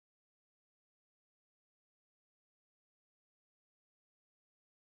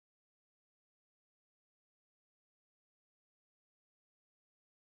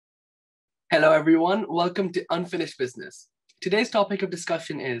Hello, everyone. Welcome to Unfinished Business. Today's topic of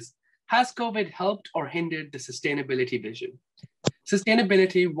discussion is, has COVID helped or hindered the sustainability vision?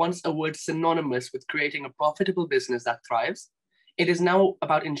 Sustainability, once a word synonymous with creating a profitable business that thrives, it is now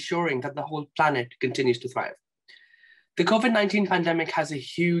about ensuring that the whole planet continues to thrive. The COVID-19 pandemic has a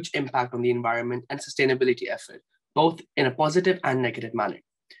huge impact on the environment and sustainability effort, both in a positive and negative manner.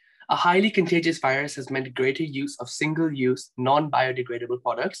 A highly contagious virus has meant greater use of single-use, non-biodegradable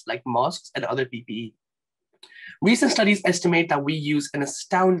products like masks and other PPE. Recent studies estimate that we use an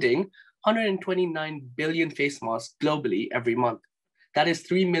astounding 129 billion face masks globally every month. That is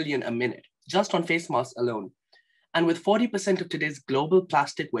 3 million a minute, just on face masks alone. And with 40% of today's global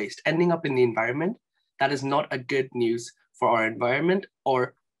plastic waste ending up in the environment, that is not a good news for our environment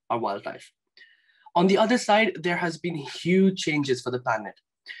or our wildlife. On the other side, there has been huge changes for the planet.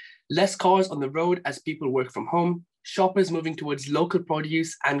 Less cars on the road as people work from home, shoppers moving towards local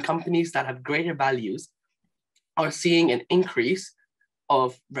produce, and companies that have greater values are seeing an increase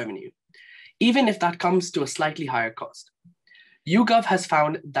of revenue, even if that comes to a slightly higher cost. YouGov has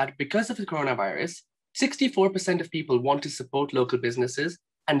found that because of the coronavirus, 64% of people want to support local businesses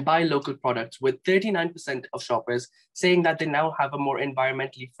and buy local products, with 39% of shoppers saying that they now have a more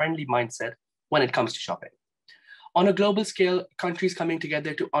environmentally friendly mindset when it comes to shopping. On a global scale, countries coming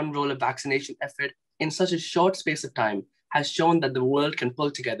together to unroll a vaccination effort in such a short space of time has shown that the world can pull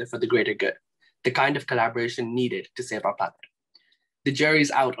together for the greater good, the kind of collaboration needed to save our planet. The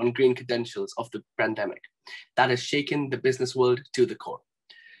jury's out on green credentials of the pandemic. That has shaken the business world to the core.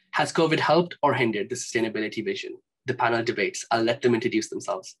 Has COVID helped or hindered the sustainability vision? The panel debates. I'll let them introduce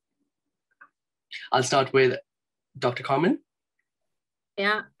themselves. I'll start with Dr. Carmen.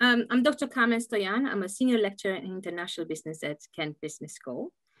 Yeah, I'm Dr. Carmen Stoian. I'm a senior lecturer in international business at Kent Business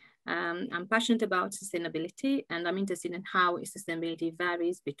School. I'm passionate about sustainability, and I'm interested in how sustainability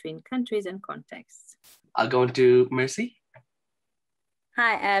varies between countries and contexts. I'll go on to Mercy.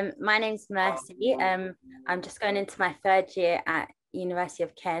 Hi, my name's Mercy. I'm just going into my third year at University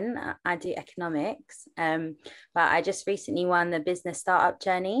of Kent. I do economics, but I just recently won the business startup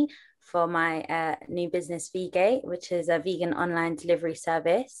journey for my new business VGate, which is a vegan online delivery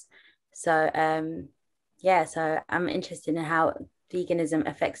service. So so I'm interested in how veganism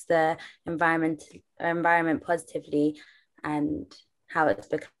affects the environment positively and how it's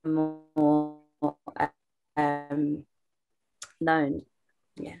become more known.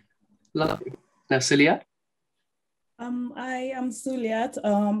 Yeah. Lovely. Now, Suliat. I am Suliat,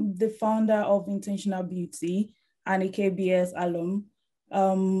 the founder of Intentional Beauty and AKBS Alum.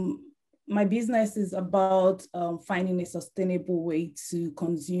 My business is about finding a sustainable way to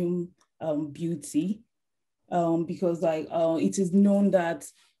consume beauty, because it is known that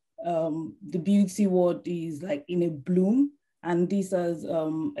the beauty world is like in a bloom, and this has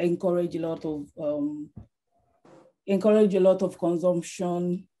encouraged a lot of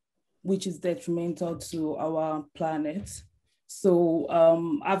consumption, which is detrimental to our planet. So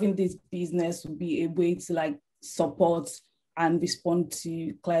having this business will be a way to support and respond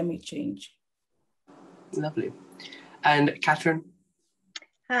to climate change. Lovely. And Catherine?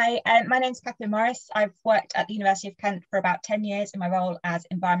 Hi, my name's Catherine Morris. I've worked at the University of Kent for about 10 years in my role as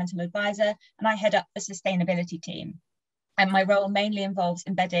environmental advisor, and I head up the sustainability team. And my role mainly involves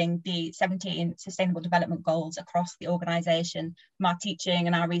embedding the 17 Sustainable Development Goals across the organisation, from our teaching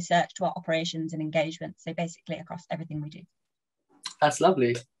and our research to our operations and engagement. So basically across everything we do. That's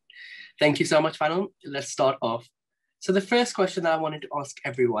lovely. Thank you so much, panel. Let's start off. So the first question that I wanted to ask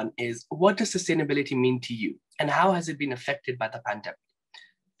everyone is, what does sustainability mean to you? And how has it been affected by the pandemic?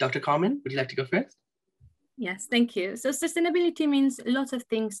 Dr. Carmen, would you like to go first? Yes, thank you. So sustainability means lots of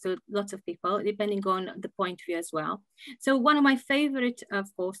things to lots of people, depending on the point of view as well. So one of my favorite,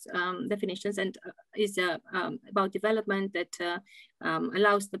 of course, definitions is about development that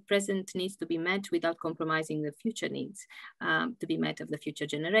allows the present needs to be met without compromising the future needs to be met of the future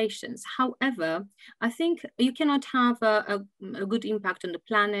generations. However, I think you cannot have a good impact on the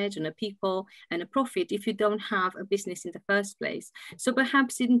planet, on the people, and a profit if you don't have a business in the first place. So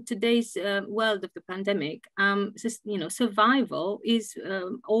perhaps in today's world of the pandemic, survival is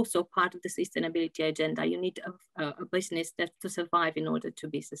also part of the sustainability agenda. You need a business to survive in order to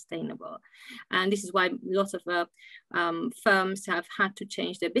be sustainable. And this is why lots of firms have had to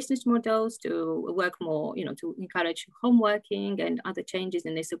change their business models to work more, to encourage home working and other changes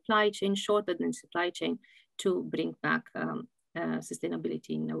in their supply chain, shorter than supply chain, to bring back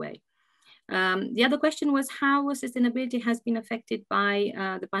sustainability in a way. The other question was how sustainability has been affected by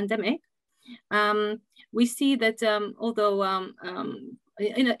the pandemic. We see that although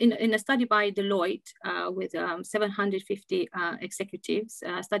in a study by Deloitte with 750 executives,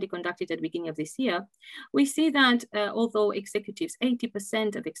 a study conducted at the beginning of this year, we see that although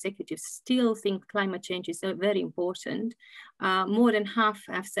 80% of executives still think climate change is very important, more than half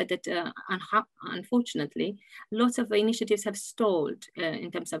have said that, unfortunately, lots of initiatives have stalled in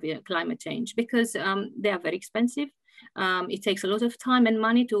terms of climate change because they are very expensive. It takes a lot of time and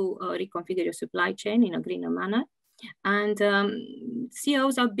money to reconfigure your supply chain in a greener manner. And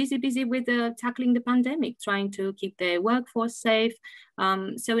CEOs are busy with tackling the pandemic, trying to keep their workforce safe.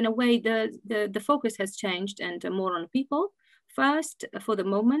 So in a way, the focus has changed and more on people. First, for the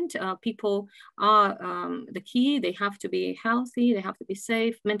moment, people are the key. They have to be healthy, they have to be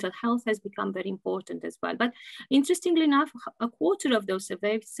safe. Mental health has become very important as well. But interestingly enough, a quarter of those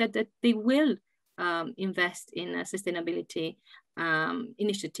surveys said that they will invest in sustainability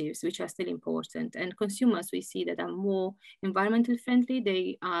initiatives, which are still important. And consumers, we see that are more environmentally friendly.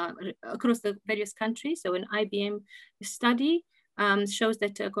 They are across the various countries. So an IBM study shows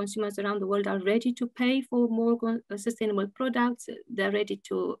that consumers around the world are ready to pay for more sustainable products. They're ready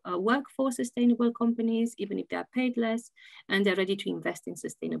to work for sustainable companies, even if they're paid less, and they're ready to invest in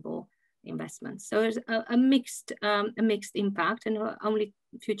sustainable investments. So there's a mixed impact, and only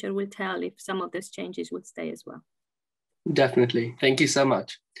future will tell if some of those changes would stay as well. Definitely. Thank you so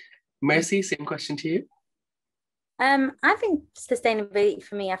much. Mercy, same question to you. I think sustainability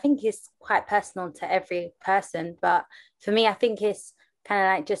for me, I think it's quite personal to every person, but for me, I think it's kind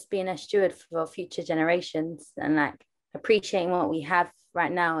of like just being a steward for future generations and like appreciating what we have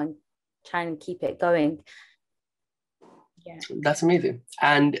right now and trying to keep it going. Yeah. That's amazing.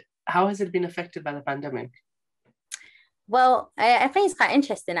 And how has it been affected by the pandemic? Well, I think it's quite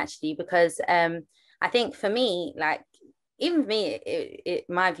interesting actually, because I think for me, like even for me,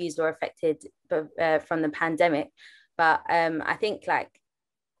 my views were affected from the pandemic. But I think like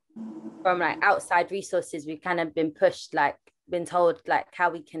from like outside resources, we've kind of been pushed, like been told like how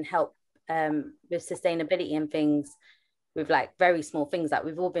we can help with sustainability and things with like very small things. Like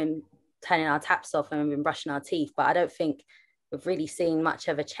we've all been turning our taps off and we've been brushing our teeth, but I don't think we've really seen much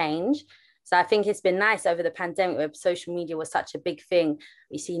of a change. So I think it's been nice over the pandemic where social media was such a big thing.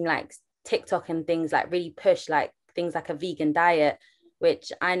 We've seen like TikTok and things like really push like things like a vegan diet,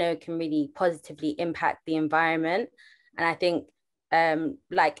 which I know can really positively impact the environment. And I think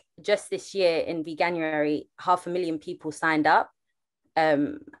like just this year in Veganuary, 500,000 people signed up.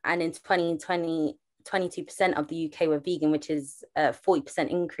 And in 2020, 22% of the UK were vegan, which is a 40%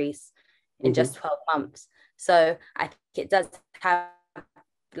 increase in just 12 months. So I think it does have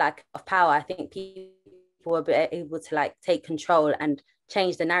like of power. I think people will be able to like take control and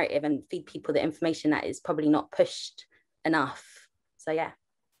change the narrative and feed people the information that is probably not pushed enough. So yeah.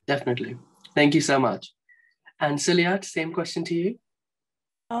 Definitely. Thank you so much. And Suliat, same question to you.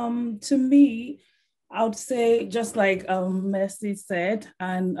 To me, I would say just like Mercy said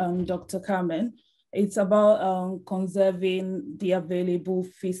and Dr. Carmen, it's about conserving the available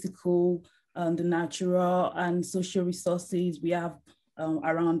physical, the natural and social resources we have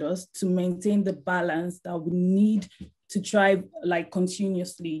around us to maintain the balance that we need to thrive like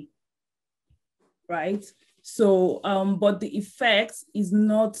continuously, right? So, but the effects is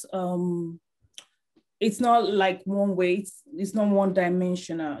not, it's not like one way, it's not one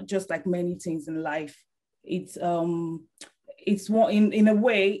dimensional, just like many things in life. It's more, in a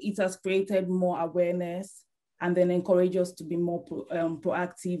way, it has created more awareness and then encourage us to be more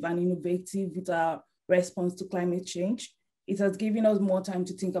proactive and innovative with our response to climate change. It has given us more time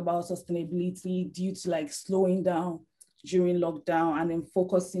to think about sustainability due to like slowing down during lockdown and then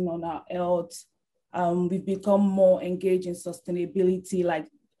focusing on our health. We've become more engaged in sustainability, like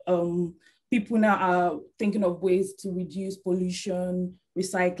people now are thinking of ways to reduce pollution,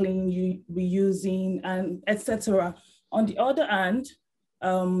 recycling, reusing, and etc. On the other hand,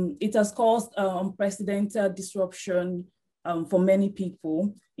 it has caused unprecedented disruption for many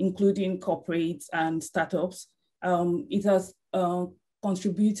people, including corporates and startups. It has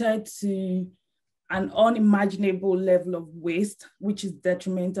contributed to an unimaginable level of waste, which is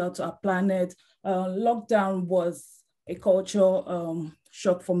detrimental to our planet. Lockdown was a cultural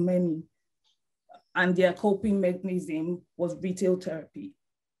shock for many, and their coping mechanism was retail therapy.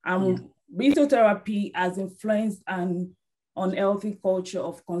 Retail therapy has influenced an unhealthy culture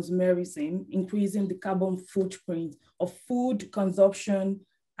of consumerism, increasing the carbon footprint of food consumption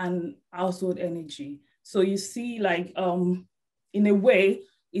and household energy. So you see, like, in a way,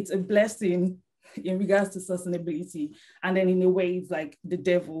 it's a blessing in regards to sustainability. And then in a way, it's like the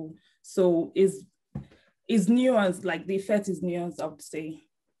devil. So it's nuanced, like the effect is nuanced, I would say.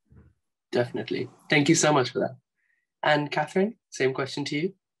 Definitely. Thank you so much for that. And Catherine, same question to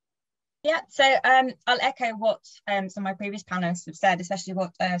you. Yeah, so I'll echo what some of my previous panelists have said, especially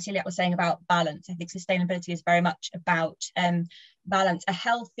what Suliat was saying about balance. I think sustainability is very much about balance. A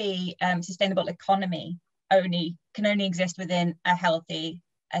healthy, sustainable economy can only exist within a healthy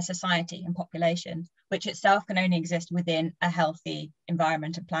society and population, which itself can only exist within a healthy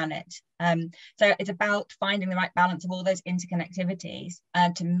environment and planet. So it's about finding the right balance of all those interconnectivities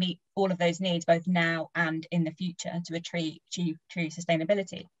to meet all of those needs, both now and in the future, to achieve true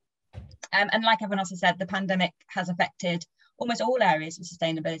sustainability. And like everyone else has said, the pandemic has affected almost all areas of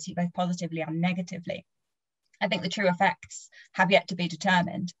sustainability, both positively and negatively. I think the true effects have yet to be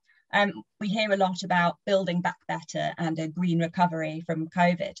determined. We hear a lot about building back better and a green recovery from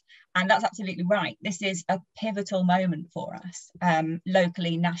COVID, and that's absolutely right. This is a pivotal moment for us,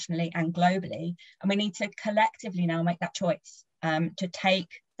 locally, nationally, and globally, and we need to collectively now make that choice to take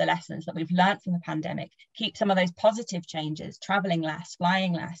the lessons that we've learned from the pandemic, keep some of those positive changes, traveling less,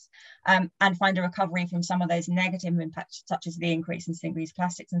 flying less, and find a recovery from some of those negative impacts, such as the increase in single-use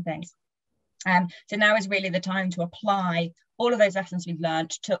plastics and things. So now is really the time to apply all of those lessons we've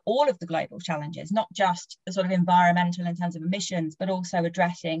learned to all of the global challenges, not just the sort of environmental in terms of emissions, but also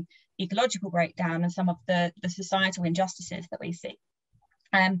addressing ecological breakdown and some of the societal injustices that we see.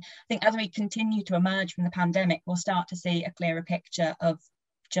 I think as we continue to emerge from the pandemic, we'll start to see a clearer picture of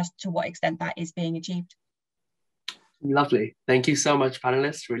just to what extent that is being achieved. Lovely. Thank you so much,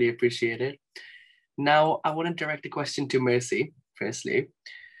 panelists. Really appreciate it. Now, I want to direct a question to Mercy, firstly.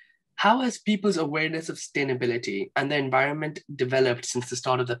 How has people's awareness of sustainability and the environment developed since the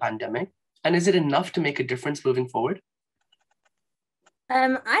start of the pandemic? And is it enough to make a difference moving forward?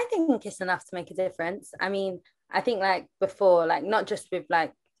 I think it's enough to make a difference. I mean, I think like before, like not just with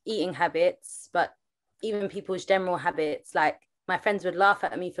like eating habits, but even people's general habits. Like my friends would laugh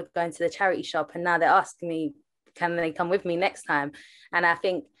at me for going to the charity shop, and now they're asking me, can they come with me next time? And I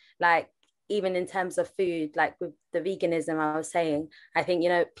think like even in terms of food, like with the veganism I was saying, I think, you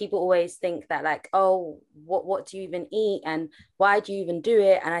know, people always think that like, oh, what do you even eat and why do you even do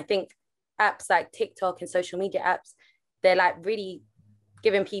it? And I think apps like TikTok and social media apps, they're like really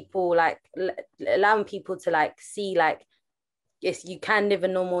giving people like allowing people to like see like, yes, you can live a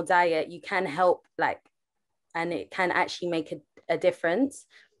normal diet, you can help, like, and it can actually make a difference.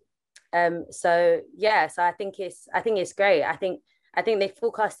 So yeah, so I think it's great. I think they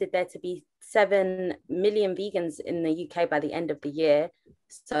forecasted there to be 7 million vegans in the UK by the end of the year.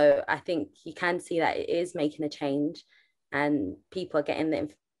 So I think you can see that it is making a change and people are getting the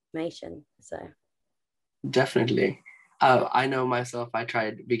information. So definitely. I know myself, I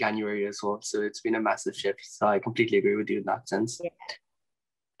tried veganuary as well. So it's been a massive shift. So I completely agree with you in that sense. Yeah.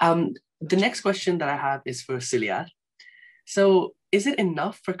 The next question that I have is for Suliat. So is it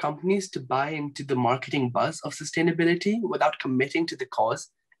enough for companies to buy into the marketing buzz of sustainability without committing to the cause?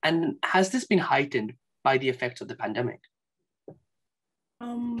 And has this been heightened by the effects of the pandemic?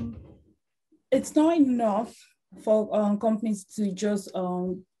 It's not enough for companies to just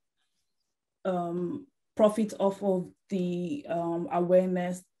profit off of the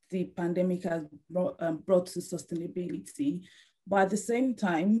awareness the pandemic has brought to sustainability. But at the same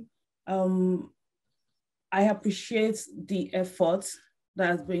time, I appreciate the effort that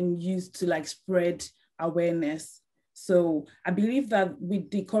has been used to like spread awareness. So I believe that with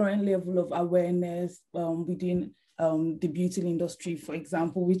the current level of awareness within the beauty industry, for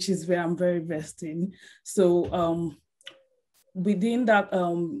example, which is where I'm very versed in. So within that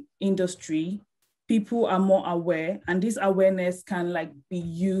industry, people are more aware, and this awareness can like be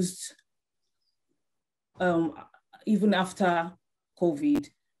used even after COVID.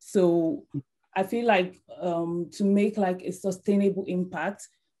 So I feel like to make like a sustainable impact,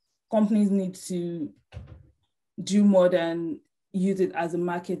 companies need to do more than use it as a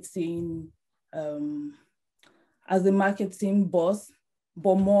marketing buzz,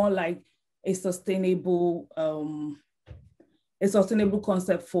 but more like a sustainable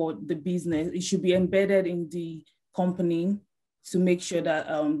concept for the business. It should be embedded in the company to make sure that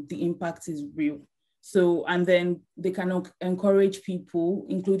the impact is real. So, and then they can encourage people,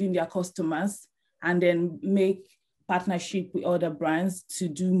 including their customers, and then make partnership with other brands to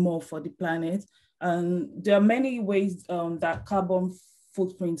do more for the planet. There are many ways that carbon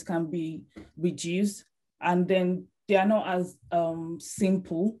footprints can be reduced, and then they are not as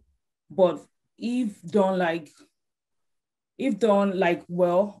simple, but if done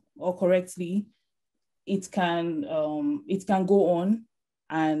well or correctly, it can go on,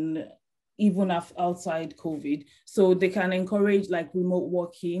 and even outside COVID. So they can encourage like remote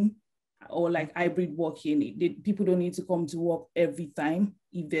working or like hybrid working. People don't need to come to work every time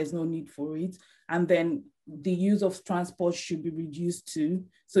if there's no need for it. And then the use of transport should be reduced too.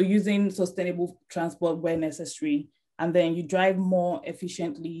 So using sustainable transport where necessary, and then you drive more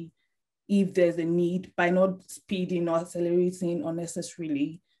efficiently if there's a need by not speeding or accelerating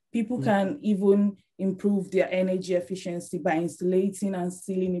unnecessarily. People can even improve their energy efficiency by insulating and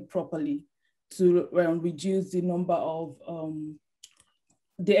sealing it properly to reduce the number of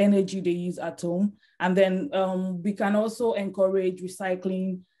the energy they use at home. And then we can also encourage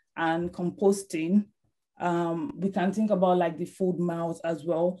recycling and composting. We can think about like the food miles as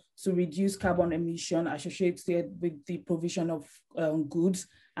well to reduce carbon emission associated with the provision of goods.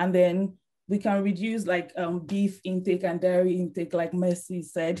 And then we can reduce like beef intake and dairy intake, like Mercy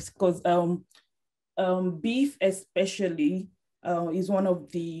said, because beef especially is one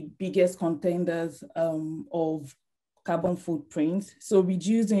of the biggest contenders of carbon footprints. So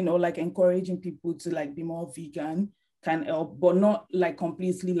reducing or like encouraging people to like be more vegan can help, but not like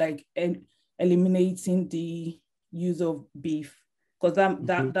completely like eliminating the use of beef, because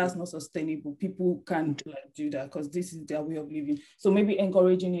that's not sustainable. People can't like do that because this is their way of living. So maybe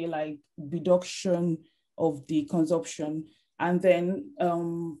encouraging a like reduction of the consumption, and then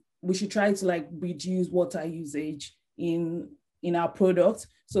we should try to like reduce water usage in our products.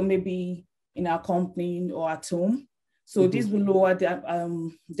 So maybe in our company or at home. So this will lower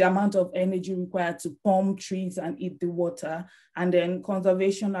the amount of energy required to pump trees and eat the water, and then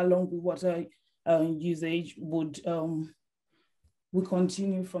conservation along with water usage would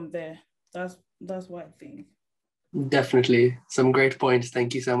continue from there. That's what I think. Definitely, some great points.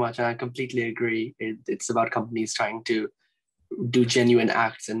 Thank you so much. I completely agree. It's about companies trying to do genuine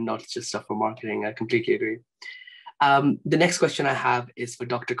acts and not just stuff for marketing. I completely agree. The next question I have is for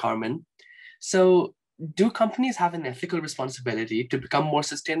Dr. Carmen. So, do companies have an ethical responsibility to become more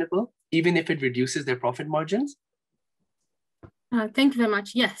sustainable, even if it reduces their profit margins? Thank you very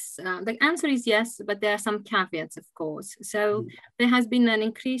much. Yes, the answer is yes, but there are some caveats, of course. So there has been an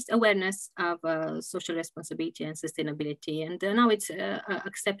increased awareness of social responsibility and sustainability, and now it's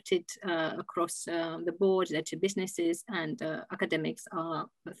accepted across the board that businesses and academics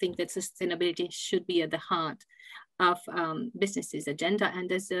think that sustainability should be at the heart of businesses' agenda.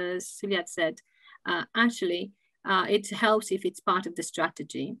 And as Suliat said, actually, it helps if it's part of the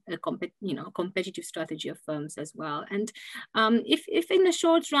strategy, a competitive strategy of firms as well. And if in the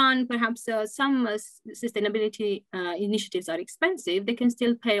short run, perhaps some sustainability initiatives are expensive, they can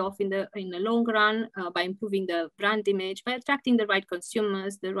still pay off in the long run by improving the brand image, by attracting the right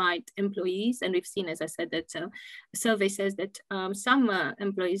consumers, the right employees. And we've seen, as I said, that a survey says that some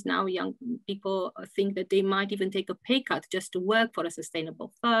employees now, young people, think that they might even take a pay cut just to work for a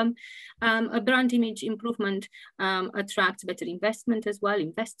sustainable firm. A brand image improvement attracts better investment as well,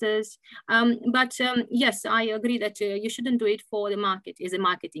 investors. But yes, I agree that you shouldn't do it for the market. It's a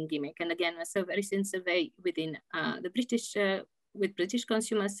marketing gimmick. And again, a recent survey within the British with British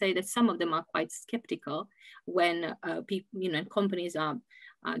consumers say that some of them are quite skeptical when people, companies are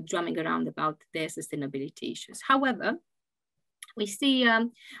drumming around about their sustainability issues. However, we see a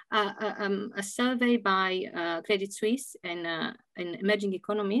survey by Credit Suisse in emerging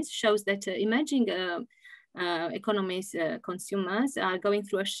economies shows that emerging economies, consumers are going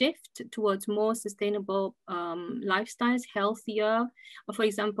through a shift towards more sustainable lifestyles, healthier. For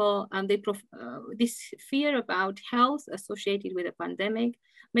example, this fear about health associated with a pandemic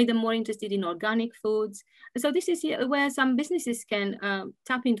made them more interested in organic foods. So this is where some businesses can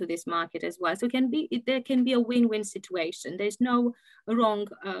tap into this market as well. So there can be a win-win situation. There's no wrong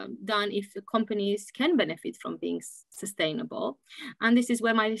done if the companies can benefit from being sustainable. And this is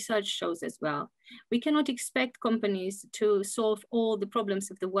where my research shows as well. We cannot expect companies to solve all the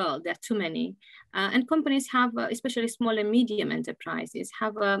problems of the world. There are too many. And companies have, especially small and medium enterprises,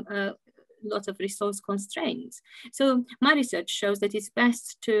 have lots of resource constraints. So my research shows that it's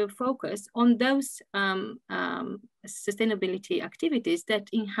best to focus on those sustainability activities that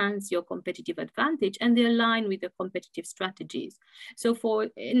enhance your competitive advantage and they align with the competitive strategies. So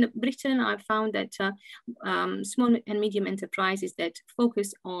in Britain, I found that small and medium enterprises that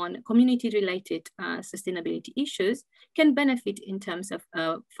focus on community-related sustainability issues can benefit in terms of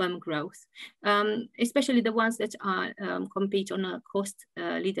firm growth, especially the ones that compete on a cost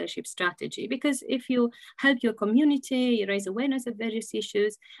leadership strategy. Because if you help your community, you raise awareness of various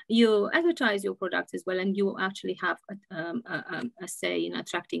issues, you advertise your products as well, and you actually have a say in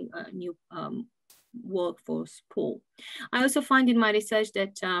attracting a new workforce pool. I also find in my research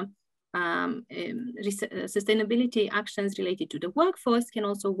that sustainability actions related to the workforce can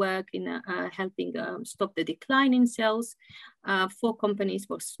also work in helping stop the decline in sales for companies,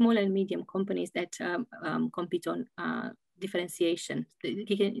 for small and medium companies that compete on differentiation.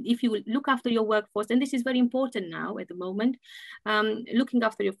 If you look after your workforce, and this is very important now at the moment, looking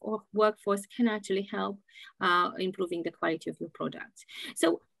after your workforce can actually help improving the quality of your products.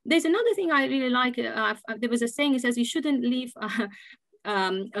 So there's another thing I really like. There was a saying, it says you shouldn't leave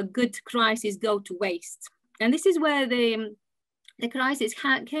a good crisis go to waste. And this is where the crisis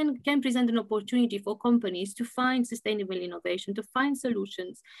can present an opportunity for companies to find sustainable innovation, to find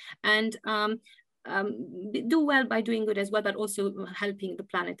solutions, and do well by doing good as well, but also helping the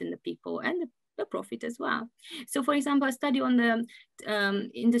planet and the people and the profit as well. So for example, a study on the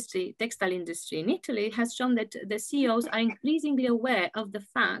textile industry in Italy has shown that the CEOs are increasingly aware of the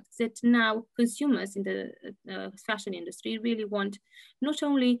fact that now consumers in the fashion industry really want not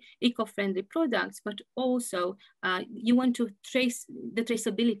only eco-friendly products, but also you want to trace the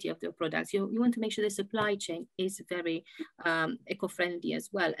traceability of the products. You want to make sure the supply chain is very eco-friendly as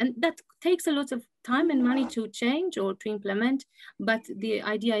well. And that takes a lot of time and money to change or to implement, but the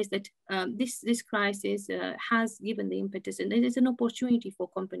idea is that this crisis has given the impetus, and it is an opportunity for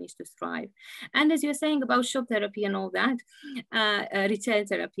companies to thrive. And as you're saying about shop therapy and all that, retail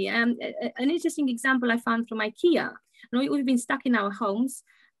therapy, an interesting example I found from IKEA. We've been stuck in our homes,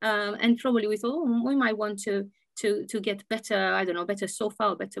 and probably we thought, oh, we might want to get better, I don't know, better sofa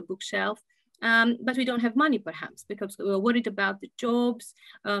or better bookshelf. But we don't have money, perhaps, because we're worried about the jobs.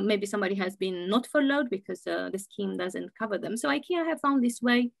 Maybe somebody has been not furloughed because the scheme doesn't cover them. So IKEA have found this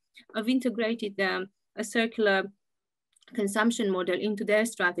way of integrated a circular consumption model into their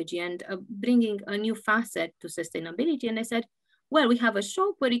strategy and bringing a new facet to sustainability. And they said, well, we have a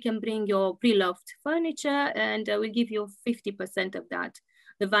shop where you can bring your pre-loved furniture, and we'll give you 50% of that,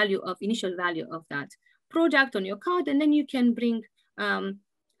 the initial value of that product on your card, and then you can bring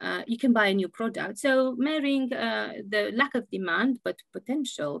you can buy a new product. So marrying the lack of demand, but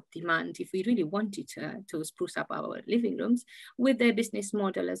potential demand, if we really wanted to spruce up our living rooms, with their business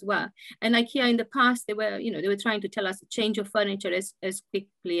model as well. And IKEA in the past, they were trying to tell us to change your furniture as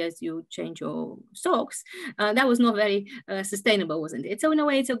quickly as you change your socks. That was not very sustainable, wasn't it? So in a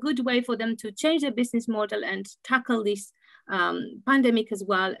way, it's a good way for them to change their business model and tackle this pandemic as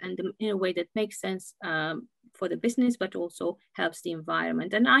well, and in a way that makes sense for the business, but also helps the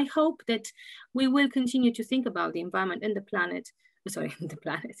environment. And I hope that we will continue to think about the environment and the planet,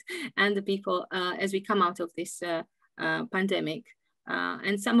 and the people as we come out of this pandemic.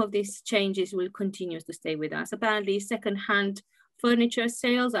 And some of these changes will continue to stay with us. Apparently, second-hand furniture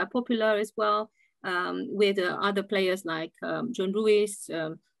sales are popular as well, with other players like John Lewis.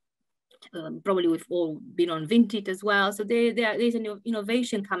 Probably we've all been on Vinted as well. So there's an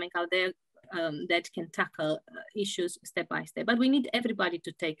innovation coming out there that can tackle issues step by step. But we need everybody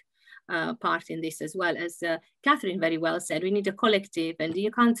to take part in this as well. As Catherine very well said, we need a collective, and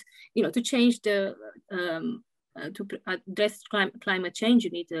you can't, to change to address climate change,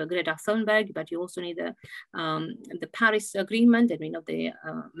 you need Greta Thunberg, but you also need the Paris Agreement, and we know the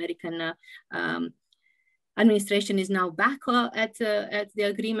American administration is now back at the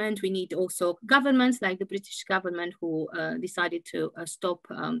agreement. We need also governments like the British government, who decided to stop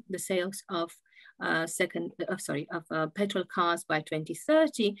the sales of petrol cars by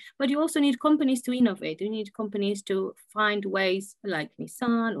 2030. But you also need companies to innovate. You need companies to find ways like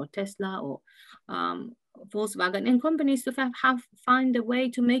Nissan or Tesla or Volkswagen, and companies to find a way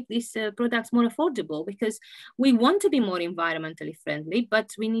to make these products more affordable, because we want to be more environmentally friendly, but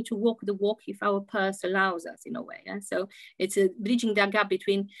we need to walk the walk if our purse allows us, in a way. And so it's bridging that gap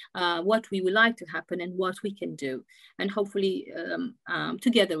between what we would like to happen and what we can do. And hopefully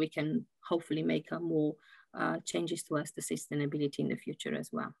together we can hopefully make more changes towards the sustainability in the future as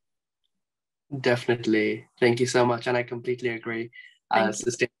well. Definitely. Thank you so much. And I completely agree.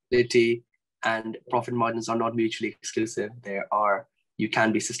 Sustainability and profit margins are not mutually exclusive. You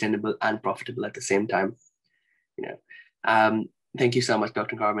can be sustainable and profitable at the same time. Thank you so much,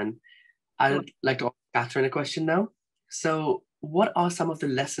 Dr. Carmen. I'd like to ask Catherine a question now. So what are some of the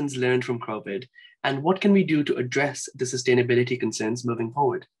lessons learned from COVID, and what can we do to address the sustainability concerns moving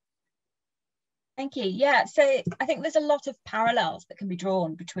forward? Thank you. Yeah, so I think there's a lot of parallels that can be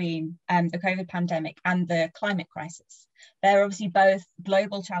drawn between the COVID pandemic and the climate crisis. They're obviously both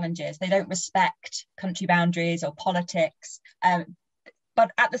global challenges. They don't respect country boundaries or politics,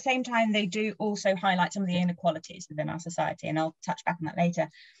 but at the same time, they do also highlight some of the inequalities within our society, and I'll touch back on that later.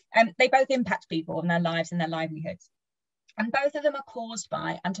 They both impact people and their lives and their livelihoods. And both of them are caused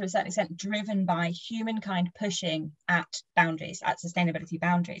by, and to a certain extent, driven by humankind pushing at boundaries, at sustainability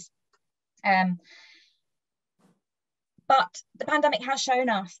boundaries. But the pandemic has shown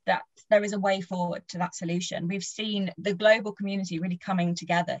us that there is a way forward to that solution. We've seen the global community really coming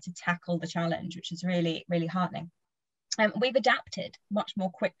together to tackle the challenge, which is really, really heartening. we've adapted much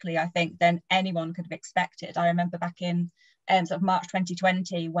more quickly, I think, than anyone could have expected. I remember back in sort of March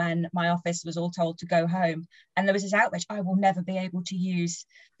 2020, when my office was all told to go home, and there was this outrage: I will never be able to use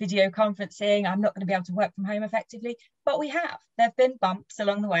video conferencing, I'm not going to be able to work from home effectively. But we have. There have been bumps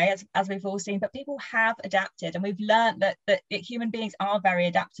along the way, as we've all seen, but people have adapted, and we've learned that human beings are very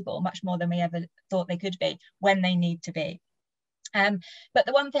adaptable, much more than we ever thought they could be when they need to be. But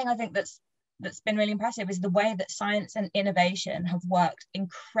the one thing I think that's been really impressive is the way that science and innovation have worked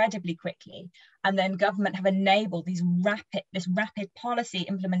incredibly quickly, and then government have enabled this rapid policy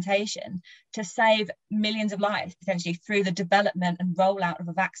implementation to save millions of lives, potentially through the development and rollout of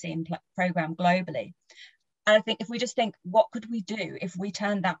a vaccine program globally. And I think if we just think, what could we do if we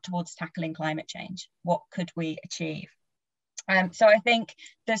turned that towards tackling climate change? What could we achieve? So I think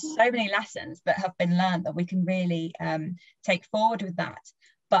there's so many lessons that have been learned that we can really take forward with that.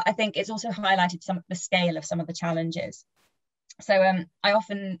 But I think it's also highlighted some of the scale of some of the challenges. So I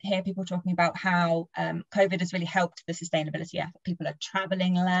often hear people talking about how COVID has really helped the sustainability effort. People are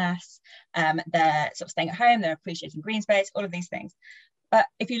traveling less, they're sort of staying at home, they're appreciating green space, all of these things. But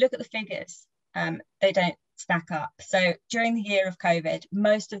if you look at the figures, they don't stack up. So during the year of COVID,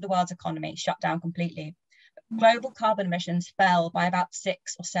 most of the world's economy shut down completely. Global carbon emissions fell by about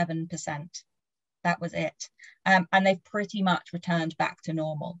 6 or 7%. That was it. And they've pretty much returned back to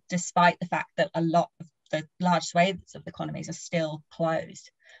normal, despite the fact that a lot of the large swathes of the economies are still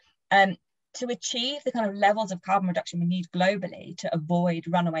closed. To achieve the kind of levels of carbon reduction we need globally to avoid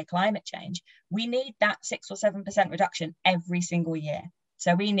runaway climate change, we need that 6 or 7% reduction every single year.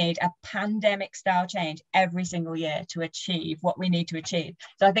 So we need a pandemic style change every single year to achieve what we need to achieve.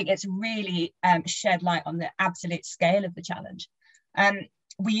 So I think it's really shed light on the absolute scale of the challenge.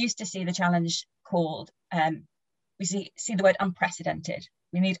 We used to see the challenge called, we see the word unprecedented.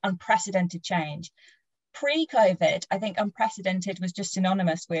 We need unprecedented change. Pre-COVID, I think unprecedented was just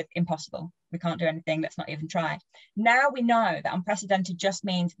synonymous with impossible. We can't do anything, let's not even try. Now we know that unprecedented just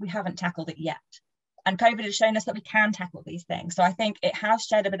means we haven't tackled it yet. And COVID has shown us that we can tackle these things. So I think it has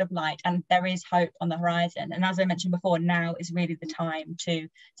shed a bit of light, and there is hope on the horizon. And as I mentioned before, now is really the time to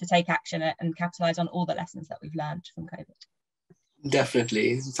take action and capitalize on all the lessons that we've learned from COVID.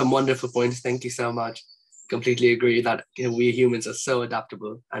 Definitely. Some wonderful points. Thank you so much. Completely agree that we humans are so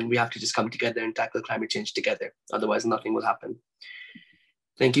adaptable, and we have to just come together and tackle climate change together. Otherwise, nothing will happen.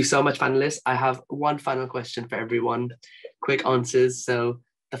 Thank you so much, panelists. I have one final question for everyone. Quick answers. So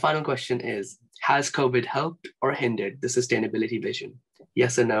the final question is, has COVID helped or hindered the sustainability vision?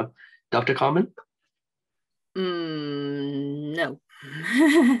 Yes or no? Dr. Carmen? No.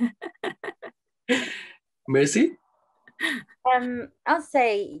 Mercy? I'll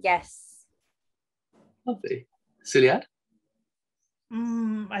say yes. Lovely. Suliat?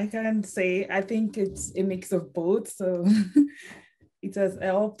 I can't say. I think it's a mix of both. So it has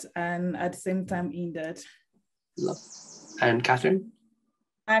helped and at the same time hindered. Love. And Catherine?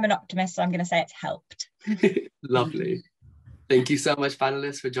 I'm an optimist, so I'm going to say it's helped. Lovely. Thank you so much,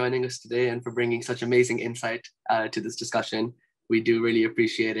 panelists, for joining us today and for bringing such amazing insight to this discussion. We do really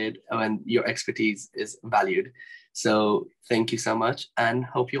appreciate it, and your expertise is valued. So thank you so much, and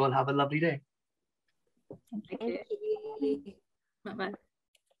hope you all have a lovely day. Thank you. Bye-bye.